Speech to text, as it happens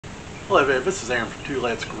Hello everybody, this is Aaron from Two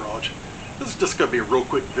Lads Garage. This is just going to be a real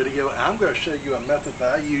quick video, and I'm going to show you a method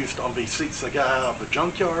that I used on these seats I got out of the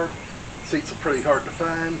junkyard. Seats are pretty hard to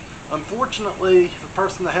find. Unfortunately, the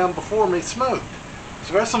person that had them before me smoked,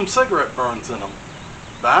 so there's some cigarette burns in them.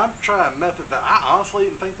 But I'm trying a method that I honestly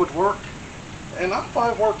didn't think would work, and I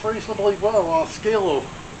thought it worked reasonably well. On a scale of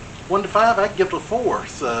 1 to 5, I'd give it a 4.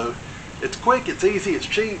 So it's quick, it's easy, it's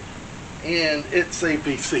cheap, and it saved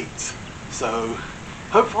these seats. So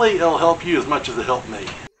hopefully it'll help you as much as it helped me.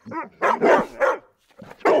 I'll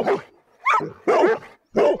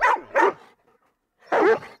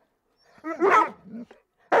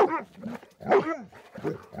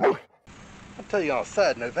tell you on a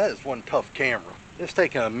side note, that is one tough camera. It's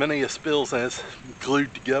taken many spills and it's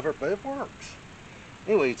glued together, but it works.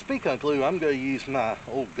 Anyway, speaking of glue, I'm going to use my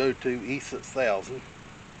old go-to E6000.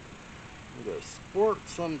 I'm going to squirt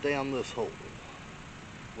some down this hole,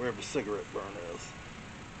 where the cigarette burn is.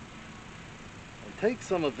 And take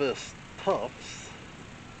some of this Tufts,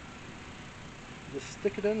 just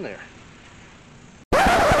stick it in there.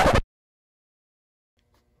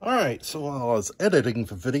 Alright, so while I was editing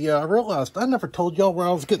the video, I realized I never told y'all where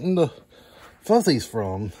I was getting the fuzzies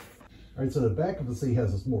from. Alright, so the back of the seat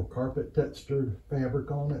has this more carpet textured fabric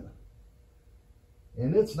on it.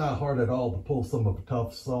 And it's not hard at all to pull some of the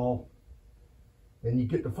Tufts off. And you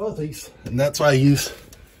get the fuzzies, and that's what I use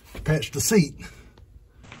to patch the seat.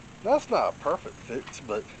 That's not a perfect fix,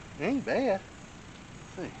 but it ain't bad.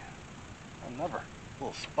 Let's see, another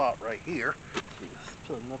little spot right here. Let's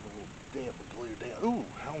put another little dab of glue down. Ooh,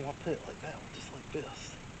 I don't want to put it like that, just like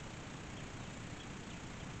this.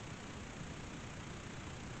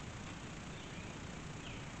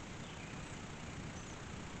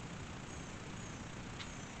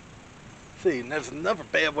 See, and there's another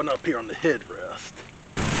bad one up here on the headrest.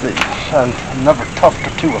 See, another tuft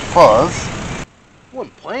or two of fuzz.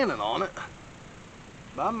 Wasn't planning on it,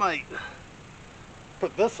 but I might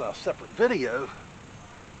put this on a separate video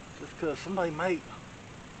just because somebody might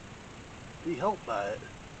be helped by it.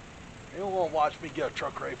 They don't want to watch me get a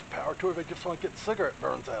truck ready for power tour, they just want to get cigarette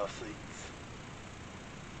burns out of seats.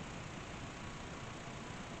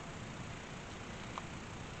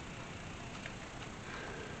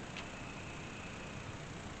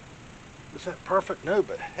 Is that perfect? No,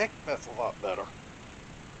 but heck, that's a lot better.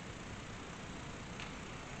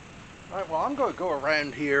 Alright, well, I'm going to go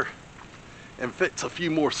around here and fix a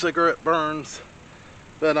few more cigarette burns.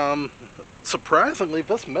 But surprisingly,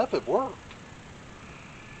 this method worked.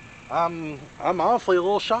 I'm honestly a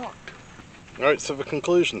little shocked. Alright, so the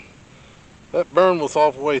conclusion. That burn was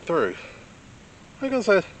all the way through. Like I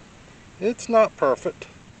said, it's not perfect.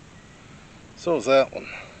 So is that one.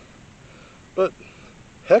 But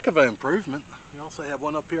heck of an improvement. We also have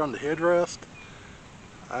one up here on the headrest.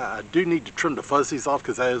 I do need to trim the fuzzies off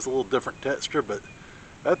because that is a little different texture, but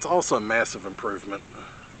that's also a massive improvement.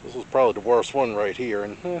 This was probably the worst one right here.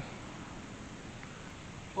 And well,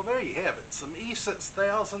 there you have it. Some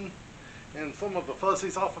E6000 and some of the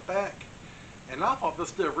fuzzies off the back. And I thought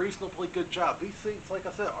this did a reasonably good job. These seats, like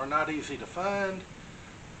I said, are not easy to find.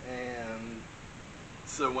 And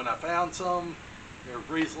so when I found some, they're in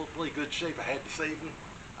reasonably good shape. I had to save them.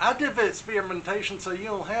 I did the experimentation so you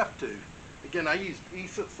don't have to. Again, I used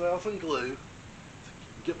E6000 glue.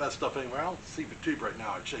 Get that stuff anywhere. I don't see the tube right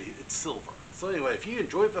now. I'd show you. It's silver. So anyway, if you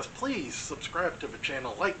enjoyed this, please subscribe to the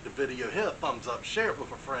channel, like the video, hit a thumbs up, share it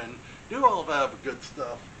with a friend, do all of that other good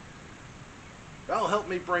stuff. That'll help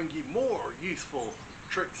me bring you more useful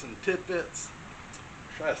tricks and tidbits.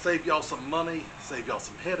 Try to save y'all some money, save y'all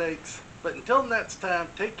some headaches. But until next time,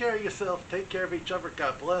 take care of yourself, take care of each other,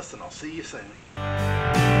 God bless, and I'll see you soon.